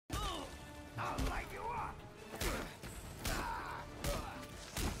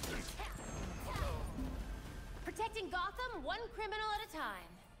Protecting Gotham one criminal at a time.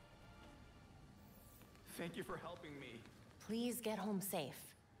 Thank you for helping me. Please get home safe.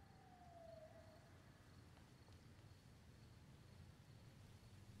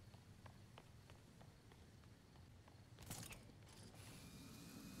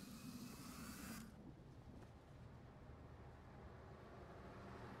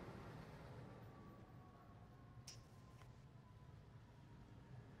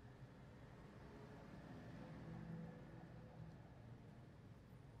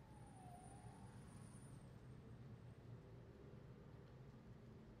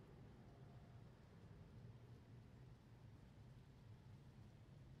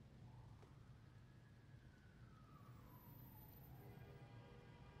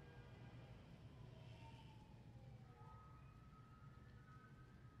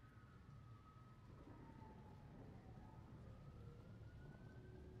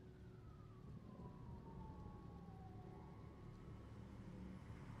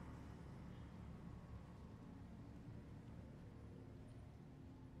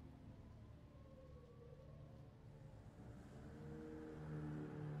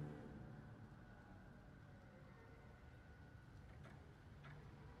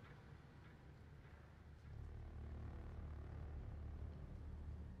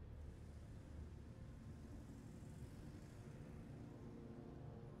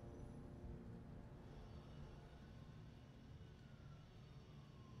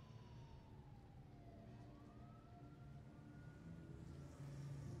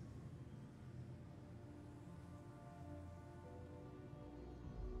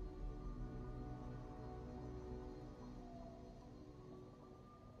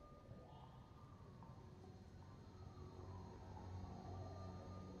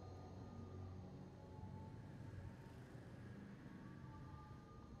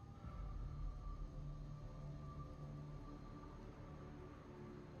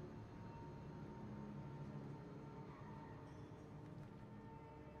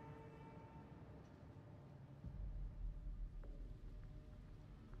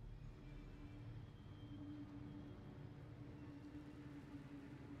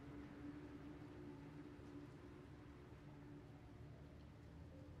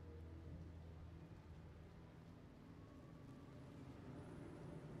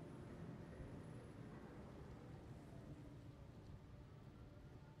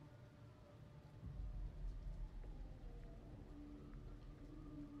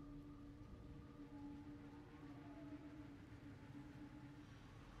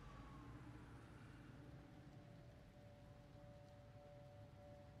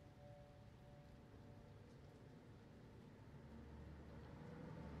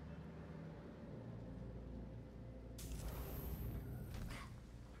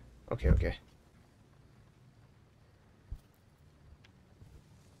 Okay, okay.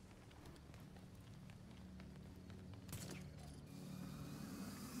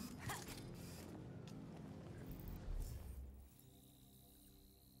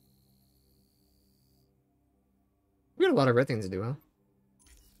 We got a lot of red things to do, huh?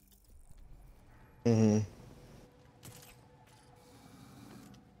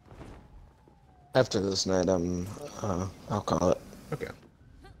 After this night, I'll call it. Okay.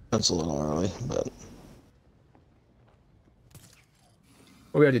 That's a little early, but...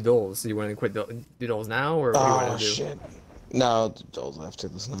 Well, we gotta do Doles. So you want to quit do Doles now, or what do you want to do? Shit. No, Dole's after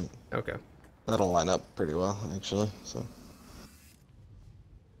this night. Okay. That'll line up pretty well, actually, so...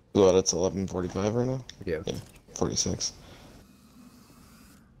 What, it's 11:45 right now? Yeah. Yeah, 46.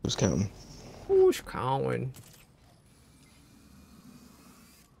 Who's counting? Who's counting?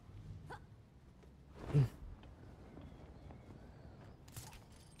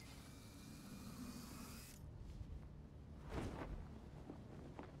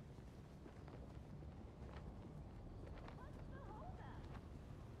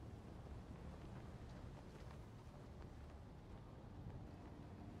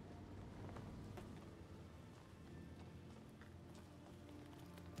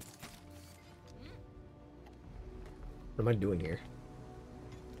 What am I doing here?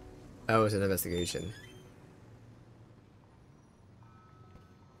 Oh, it's an investigation.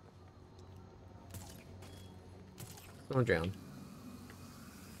 Don't drown.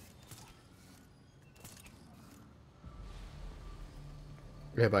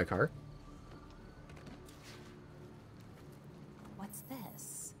 You're hit by a car? What's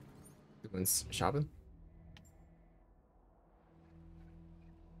this? Doing shopping?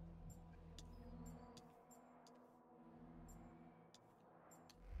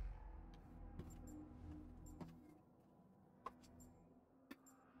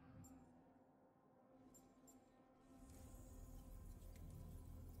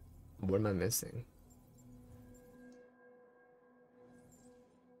 What am I missing?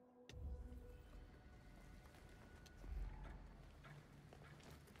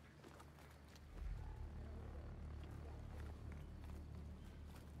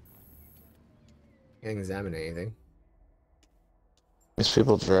 Can't examine anything. These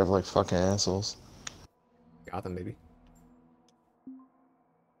people drive like fucking assholes. Gotham, maybe.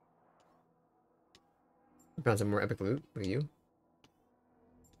 Found some more epic loot. Look at you.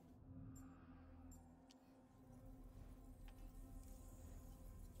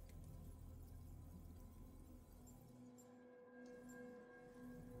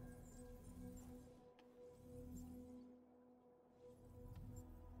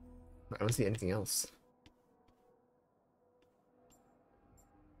 I don't see anything else.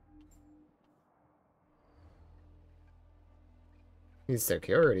 Need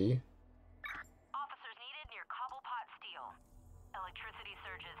security. Officers needed near Cobblepot Steel. Electricity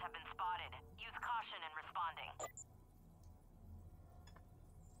surges have been spotted. Use caution in responding.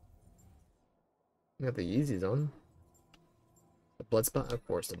 We got the Yeezys on. The blood spot? Of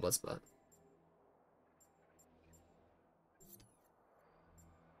course, the blood spot.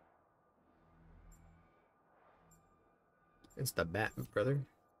 It's the bat, brother.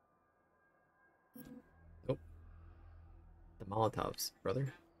 Nope. The Molotovs,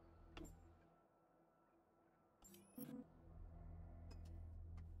 brother.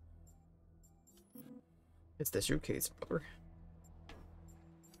 It's the suitcase, brother.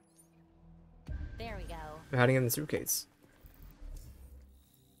 There we go. We're hiding in the suitcase.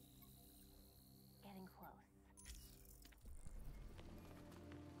 Getting close.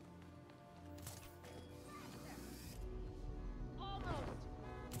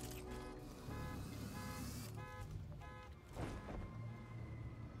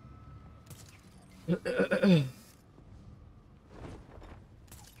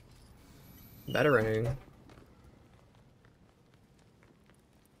 Batarang.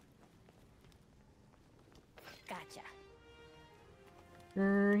 Gotcha.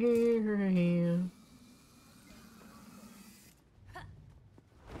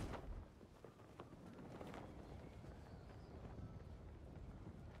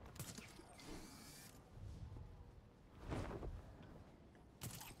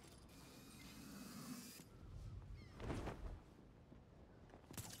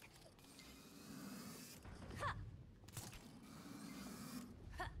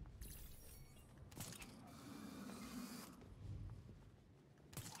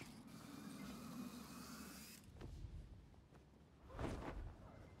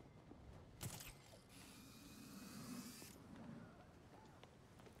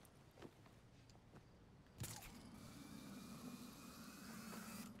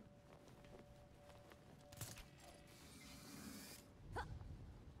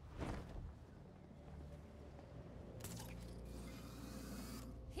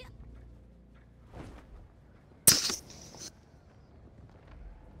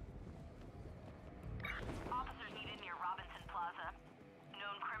 Officers needed near Robinson Plaza.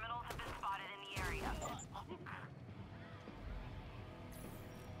 Known criminals have been spotted in the area.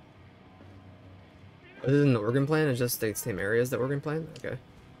 This isn't the Oregon plan, it just states same area as the Oregon plan? Okay.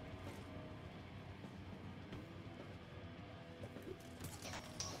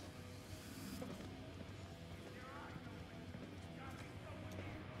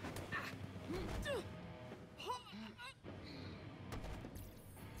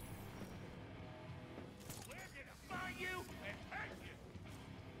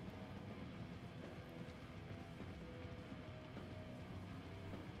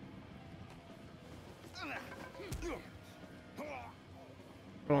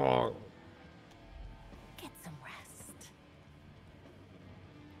 Oh, Get some rest.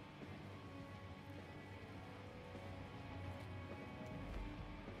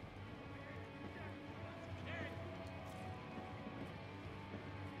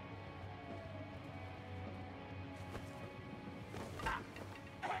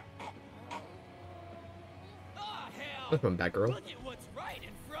 that's one bad girl. Look at what's right in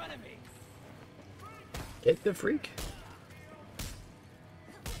front of me. Get the freak.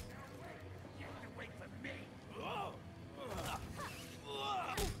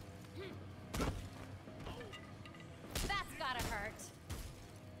 That's gotta hurt.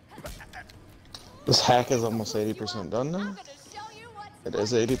 This hack is almost 80% done now. I'm gonna show you what's It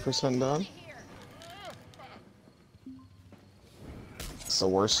is 80% done. here. It's the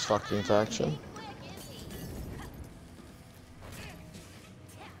worst fucking faction.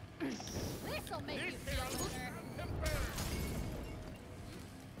 This'll make you feel better.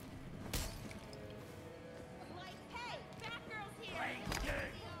 Like, hey, Batgirl's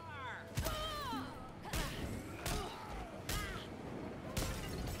here.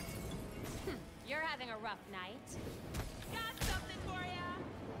 a rough night? Got something for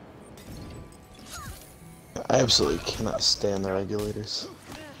ya. I absolutely cannot stand the regulators.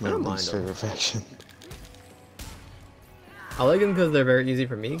 I My don't least mind them. favorite faction. I like them because they're very easy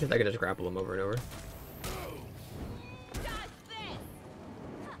for me because I can just grapple them over and over.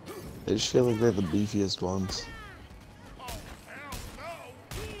 They just feel like they're the beefiest ones.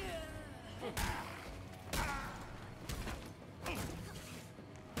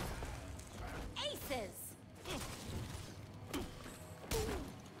 Aces.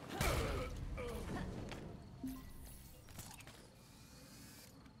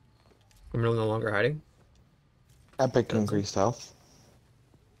 Criminal no longer hiding. Epic increased health.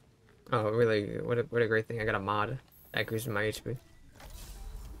 Oh, really? What a great thing! I got a mod that increases my HP.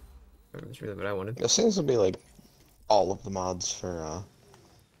 That's really what I wanted. This seems to be like all of the mods for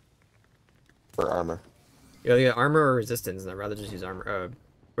armor. You either armor or resistance, and I'd rather just use armor.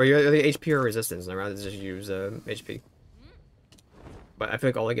 Or you're either HP or resistance, and I'd rather just use HP. But I feel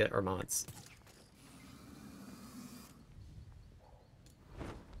like all I get are mods.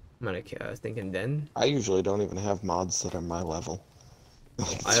 I'm like thinking then. I usually don't even have mods that are my level.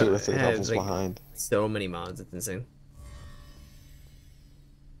 Like I 2 or 3 have, levels like, behind. So many mods, it's insane.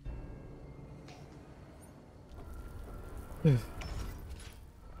 We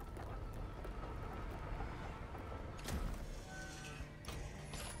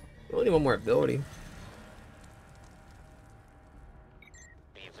only need one more ability.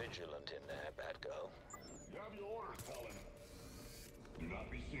 Be vigilant in there, bad girl. You have your orders, Helen. Do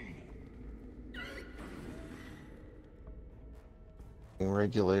not be seen.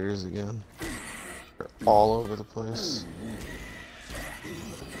 Regulators again. They're all over the place.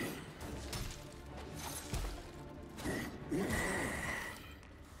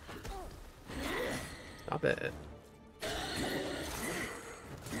 Stop it.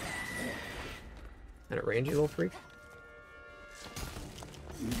 At a range, you little freak.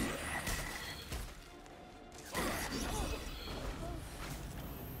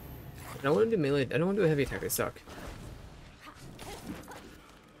 I don't want to do melee. I don't want to do a heavy attack. They suck.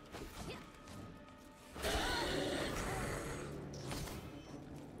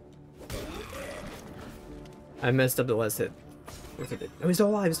 I messed up the last hit. Oh, he's still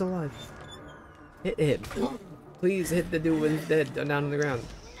alive. He's still alive. Hit him. Please hit the dude when he's dead. Down on the ground.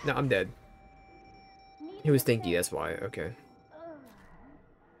 No, I'm dead. He was stinky. That's why. Okay.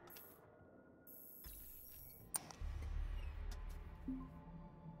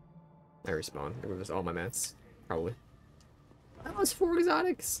 I respawn. It was all my mats. Probably. I lost 4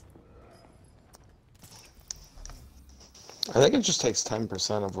 exotics. I think it just takes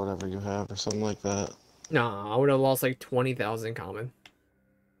 10% of whatever you have or something like that. Nah, I would have lost like 20,000 common.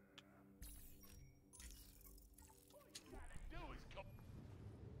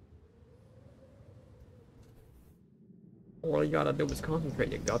 All you gotta do is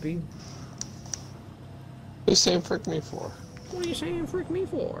concentrate, you guppy. What are you saying frick me for? What are you saying frick me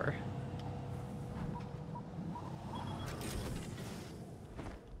for?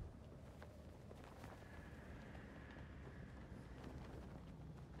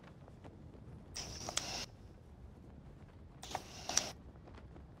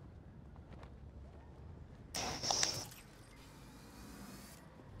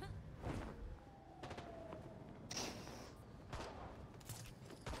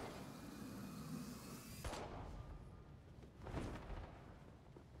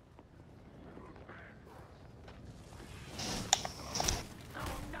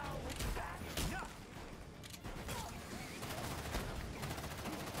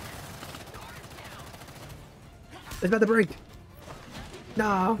 It's about to break.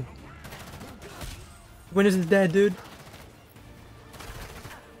 No. Winners is dead, dude.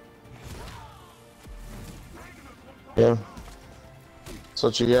 Yeah. So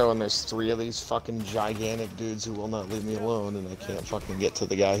what you get when there's 3 of these fucking gigantic dudes who will not leave me alone and I can't fucking get to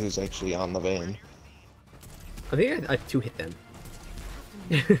the guy who's actually on the van. I think I 2-hit them.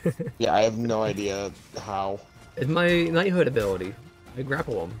 Yeah, I have no idea how. It's my knighthood ability. I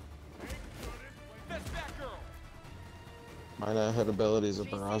grapple them. My knighthood ability is a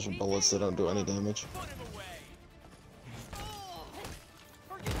barrage of bullets that don't do any damage.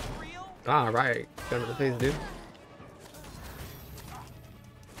 Ah, right. Gun to the face, dude.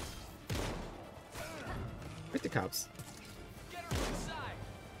 Where's the cops?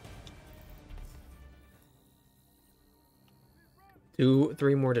 2,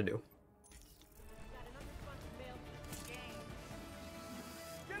 3 more to do.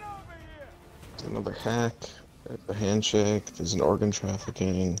 Another hack. There's a handshake. There's an organ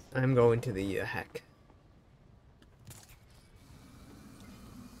trafficking. I'm going to the hack.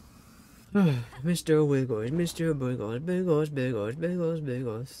 Mr. Wiggles, Mr. Wiggles, Biggles, Biggles, Biggles,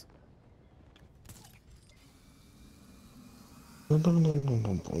 Biggles.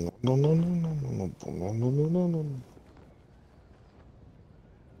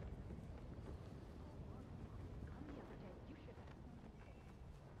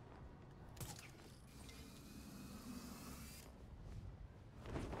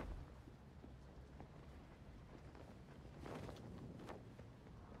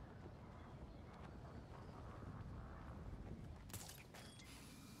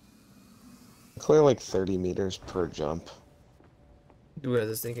 Clear like 30 meters per jump. Dude has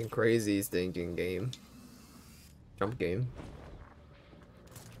a stinking crazy stinking game. Jump game.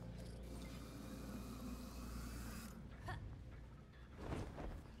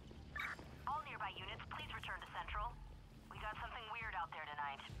 All nearby units, please return to Central. We got something weird out there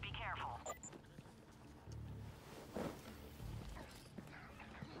tonight. Be careful.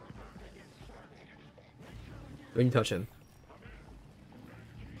 When you touch him.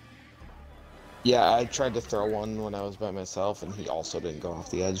 Yeah, I tried to throw one when I was by myself, and he also didn't go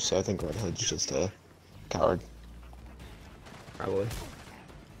off the edge, so I think Redhead's just a coward. Probably.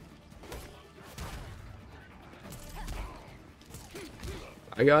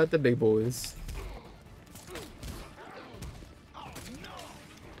 I got the big boys.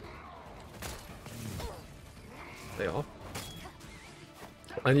 They all?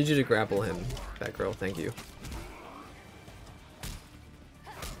 I need you to grapple him, that girl, thank you.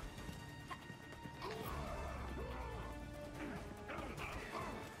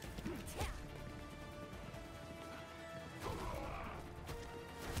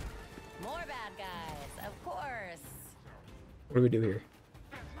 More bad guys, of course. What do we do here?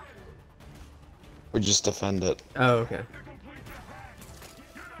 We just defend it. Oh, okay.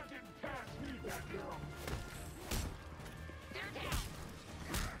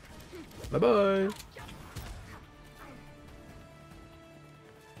 Bye-bye.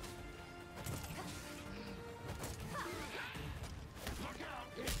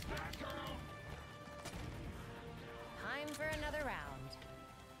 Time for another round.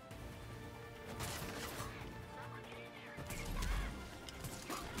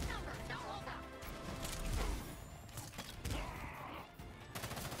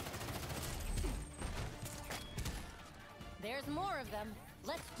 There's more of them.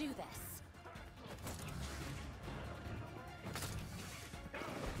 Let's do this.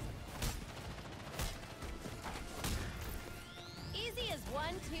 Easy as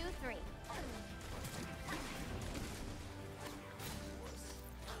 1, 2, 3.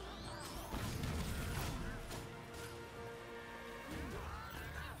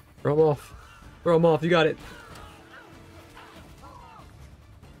 Throw him off. Throw him off, you got it.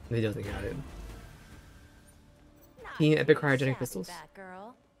 He doesn't got it. Team Epic Cryogenic Pistols.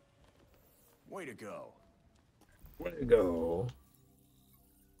 Batgirl. Way to go. Way to go.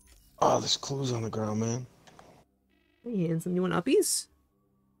 Oh, there's clues on the ground, man. Hey, handsome, you want uppies?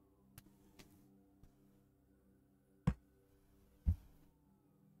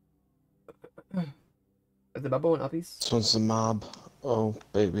 Is the bubble and uppies? This one's the mob. Oh,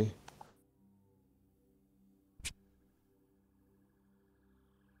 baby.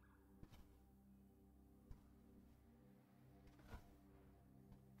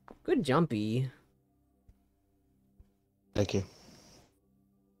 Good jumpy. Thank you.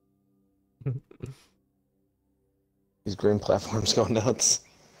 These green platforms go nuts.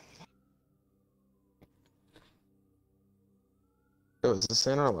 Oh, is this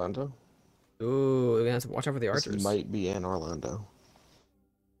in Orlando? Ooh, we're gonna have to watch out for the archers. This might be in Orlando.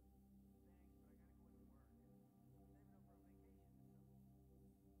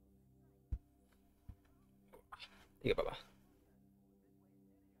 Yeah, Baba.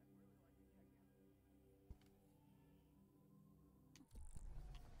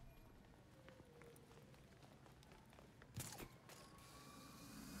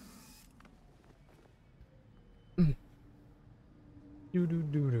 Do do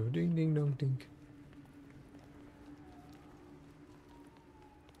do do ding ding dong ding.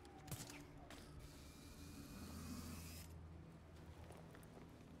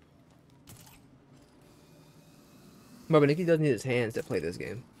 But Nicky doesn't need his hands to play this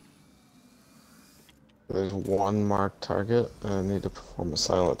game. There's one marked target, and I need to perform a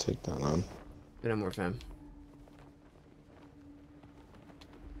silent takedown on. No more fam.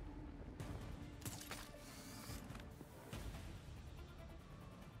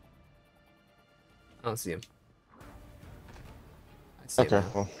 I don't see him. I see him Okay,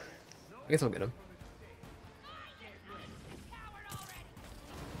 now. well, I guess I'll get him.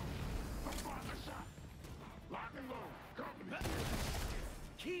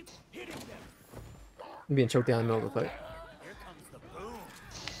 Keep hitting them. I'm being choked down in the middle of the fight. Here comes the boom.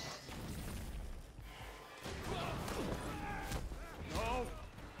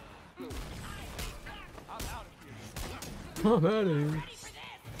 No. I'm out of here. I'm out of here.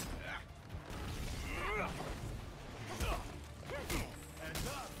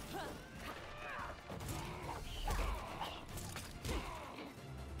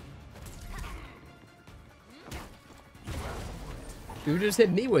 You just hit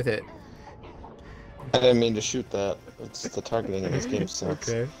me with it. I didn't mean to shoot that. It's the targeting in this game sucks.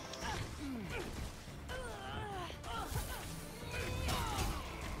 Okay.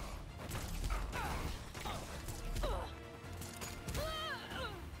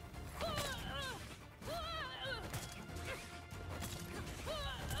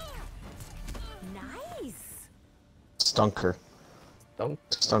 Nice. Stunker. Stunk.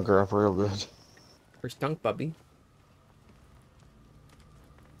 Stunker up real good. Or stunk, bubby.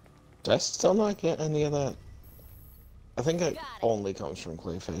 Did I still not get any of that? I think it only comes from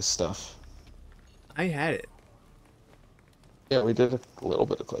Clayface stuff. I had it. Yeah, we did a little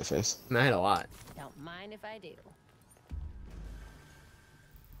bit of Clayface. And I had a lot. Don't mind if I do.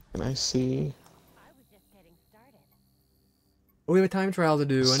 Can I see? I was just getting started. Oh, we have a time trial to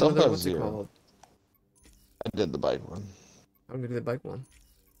do. Still Another, have what's it 0. called? I did the bike one. I'm gonna do the bike one.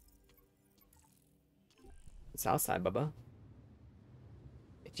 South side, Bubba.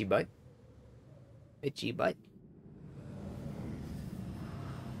 Itchy butt. Itchy butt.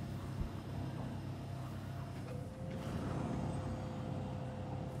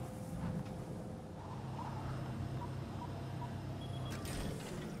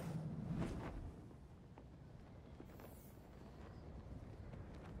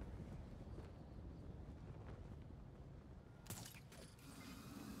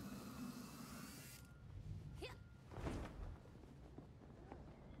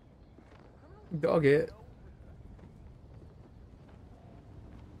 Dog it.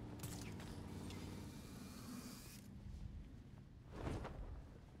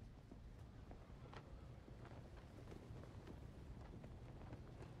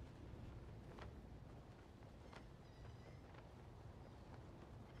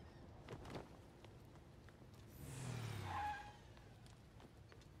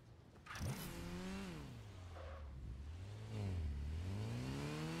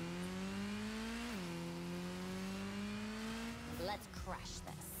 Let's crush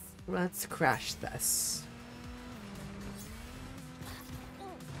this. Let's crash this.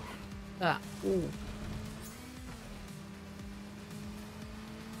 Ah, ooh.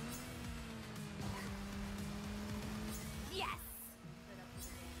 Yes.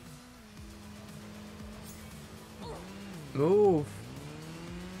 Move.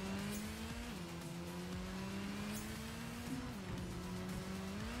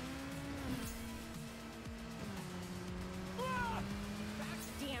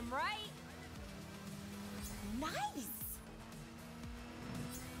 Damn right. Nice.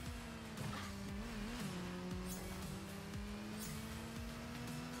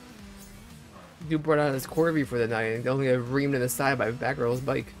 Dude brought out his Corby for the night and only got reamed in the side by Batgirl's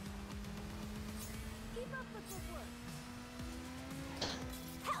bike. Keep up the good work.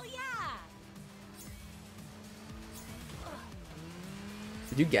 Hell yeah.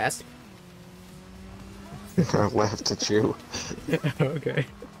 Did you gasp? I laughed at you. Okay.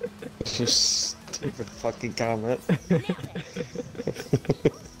 You stupid fucking comment.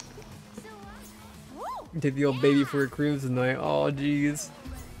 Take the old baby for a cruise tonight. Oh, jeez.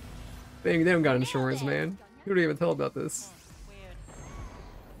 They don't got insurance, man. Who would even tell about this?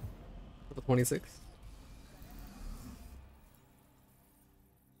 The 26th.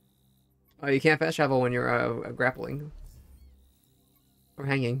 Oh, you can't fast travel when you're grappling. Or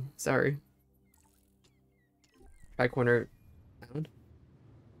hanging, sorry. Try corner pound.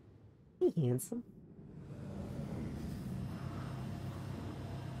 Hey, handsome.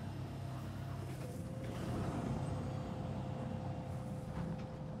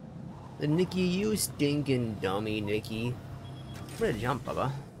 The Nikki, you stinking dummy, Nikki. I'm gonna jump,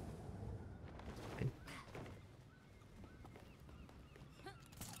 Bubba.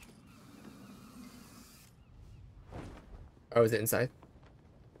 Oh, is it inside?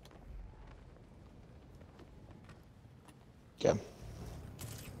 Yeah.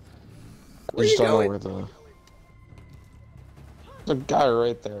 Where I just you don't know going? where the guy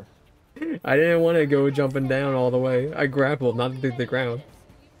right there. I didn't want to go jumping down all the way. I grappled, not to the ground.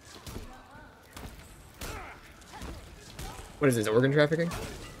 What is this, organ trafficking?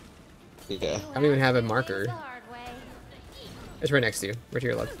 Yeah. I don't even have a marker. The hard way. It's right next to you, right to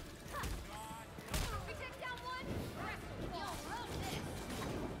your left.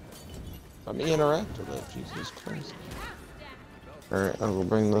 Let me interact with it, Jesus Christ. Alright, I will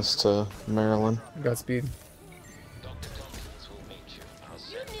bring this to Maryland. Godspeed. Dr. Tompkins will meet you. I'll You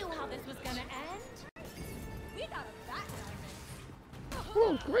send knew the how this was gonna end. We got a bat diamond.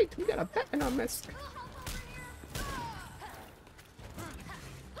 Oh, great, we got a bat in our mess. Still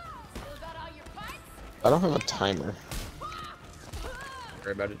got all your fights? I don't have a timer.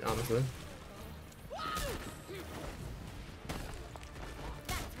 Worry about it, honestly.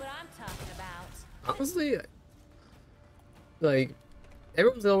 That's what I'm talking about. Honestly, like,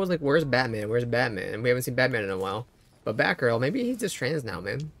 everyone's always like, where's Batman? Where's Batman? And we haven't seen Batman in a while. But Batgirl, maybe he's just trans now,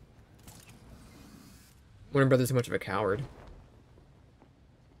 man. Warner Brothers too much of a coward.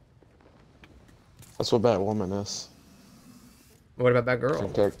 That's what Batwoman is. What about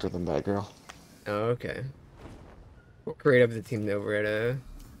Different Batgirl? character than Batgirl. Oh, okay. What creative the team over at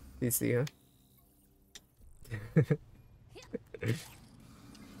DC, huh?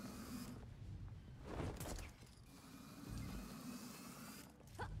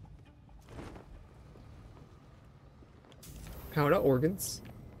 Powder organs.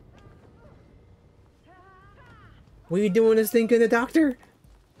 What are you doing this thing to the doctor?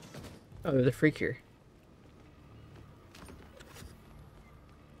 Oh, there's a freak here.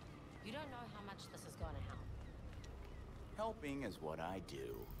 You don't know how much this is gonna help. Helping is what I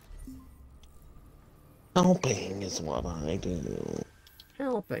do. Helping is what I do.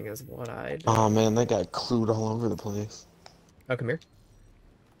 Helping is what I do. Oh man, that got clued all over the place. Oh, come here.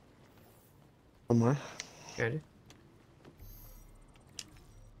 One more. Got you.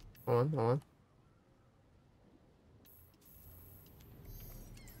 Hold on, hold on.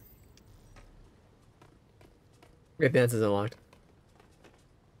 Advance is unlocked.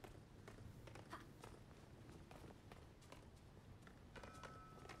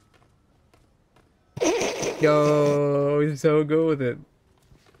 Yo, he's so good with it.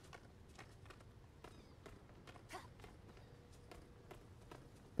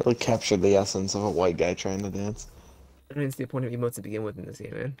 Really captured the essence of a white guy trying to dance. I don't even see the point of emotes to begin with in this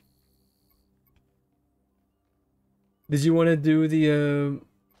game, man. Did you want to do the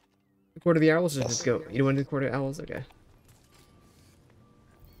Court of the Owls or just go? You don't want to do Court of the Owls? Okay.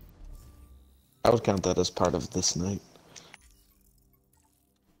 I would count that as part of this night.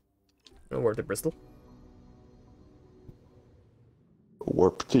 No warp to Bristol.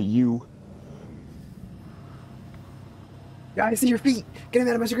 Warp to you. Guys, see your feet! Get him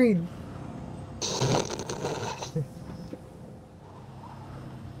out of my screen!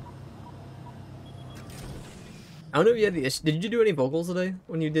 I don't know if you had the issue. Did you do any vocals today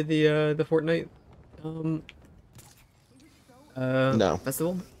when you did the Fortnite No.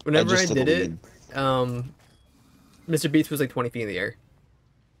 festival? Whenever I just did did it, a Mr. Beast was like 20 feet in the air.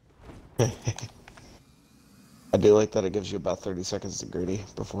 I do like that it gives you about 30 seconds to greedy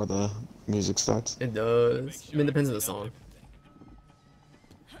before the music starts. It does. I mean, it depends on the song.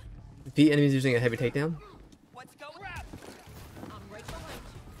 If the enemy's using a heavy takedown, What's going on? I'm right behind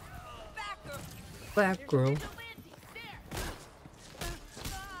you. Backer. Black girl.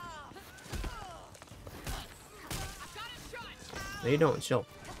 No, you don't. Chill.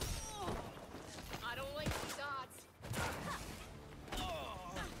 I don't like these odds.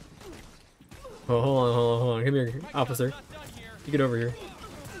 Oh, hold on. Come here, officer. You get over here.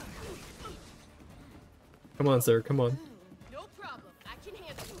 Come on, sir. Come on. No problem. I can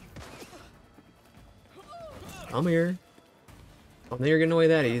handle it. I'm here. I don't think you're getting away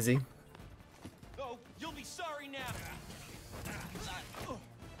that easy. Oh, you'll be sorry now.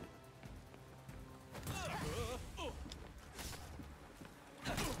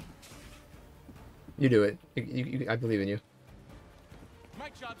 You do it. I believe in you. My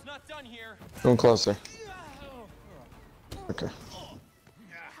job's not done here. Come closer. Okay.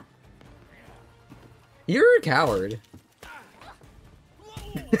 You're a coward.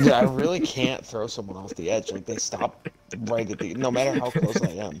 Yeah, I really can't throw someone off the edge. Like, they stop right at the... No matter how close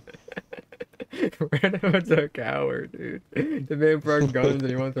I am. Randall's a coward, dude. The man brought guns and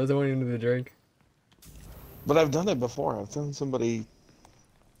he wants to throw someone into the drink. But I've done it before. I've done somebody...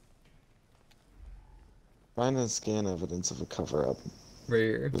 Find and scan evidence of a cover-up. Right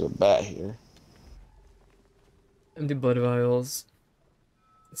here. There's a bat here. Empty blood vials.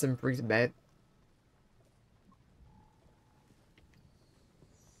 Some freak's bat.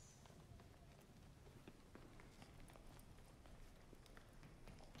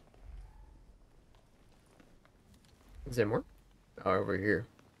 Is there more? Oh, over here.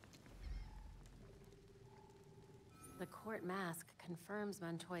 The court mask confirms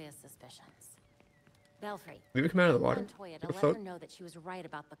Montoya's suspicions. Belfry, Did we come out of the water? Montoya to What the let her fuck? know that she was right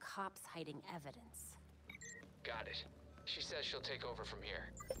about the cops hiding evidence. Got it. She says she'll take over from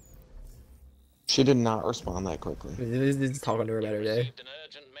here. She did not respond that quickly. Just talking to her about her day. Received an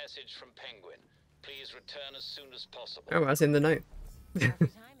urgent message from Penguin. Please return as soon as possible. Oh, I seen the night. Perfect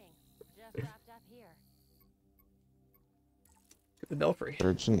timing. Just wrapped up here. The belfry.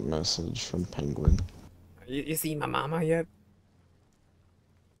 Urgent message from Penguin. You seen my mama yet?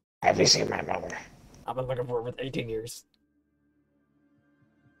 Have you seen my mother? I've been looking for her for 18 years.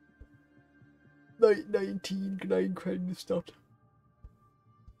 19, good night, crying stuff.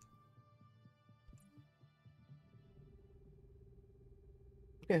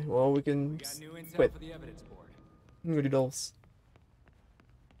 Okay, well, we can We got new intel quit. for the evidence board. Good adults.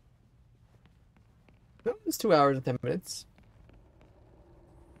 No, it's 2 hours and 10 minutes.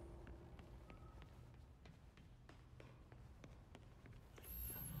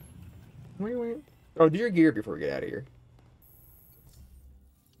 Wait. Oh, do your gear before we get out of here.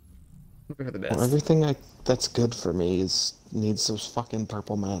 Looking for the best. Well, everything that's good for me needs those fucking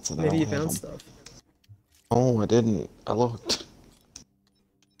purple mats, and Maybe I you don't have found them. stuff. Oh, I didn't. I looked.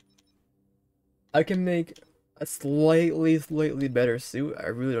 I can make a slightly better suit. I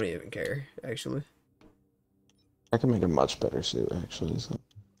really don't even care, actually. I can make a much better suit, actually. So.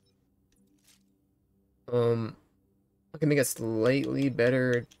 I can make a slightly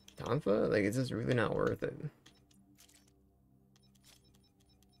better Tonfa. Like, it's just really not worth it.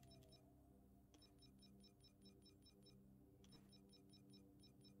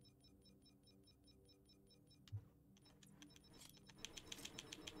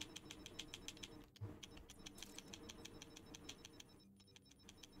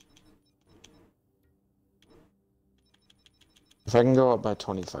 If I can go up by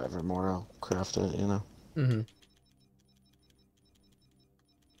 25 or more, I'll craft it, you know? Mm-hmm.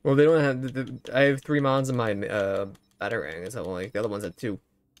 Well, they don't have... I have 3 mods in my Batarang, so like the other one's at 2. You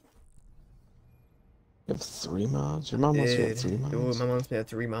have 3 mods? Your mom must have 3 mods? Dude, my mom's had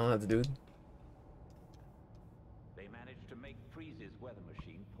 3 mods, dude. They managed to make Freeze's weather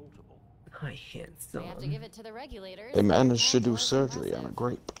machine portable. My handsome. We have to give it to the regulators. They managed to do surgery on a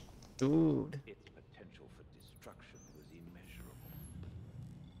grape. Dude. Its potential for destruction was immeasurable.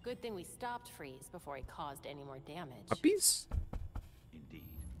 Good thing we stopped Freeze before he caused any more damage. Puppies? Indeed.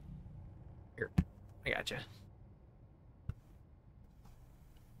 Here, I gotcha.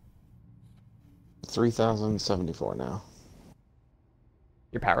 3,074 now.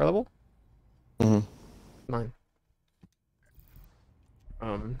 Your power level? Mm-hmm. Mine.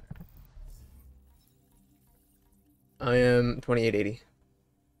 I am 2880.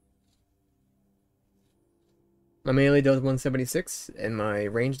 My melee does 176, and my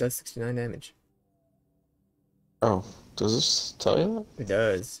range does 69 damage. Oh, does this tell you that? It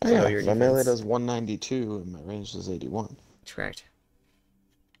does. Oh, So yeah, your my melee defense- does 192 and my range does 81. Correct.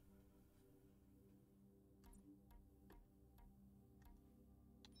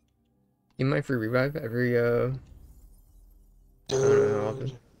 You might free revive every I don't know how often.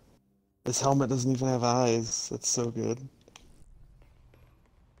 Dude, this helmet doesn't even have eyes. That's so good.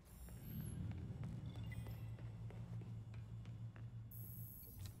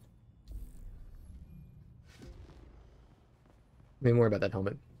 Maybe more about that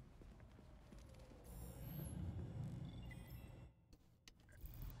helmet.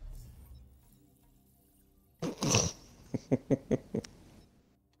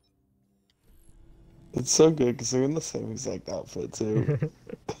 It's so good because they're in the same exact outfit too.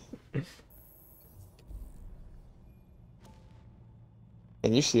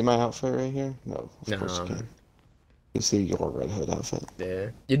 Can you see my outfit right here? No, of course you No. can. You see your Red Hood outfit. Yeah.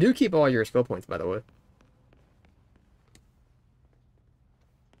 You do keep all your skill points, by the way.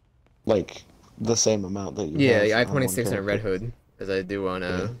 Like the same amount that you Yeah, have I have on one 26 on a Red character. Hood, as I do on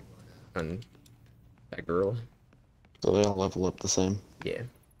on that girl. So they all level up the same. Yeah.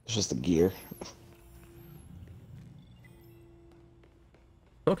 It's just the gear.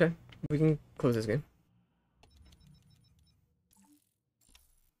 Okay, we can close this game.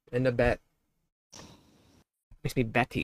 End a bet. Makes me betty.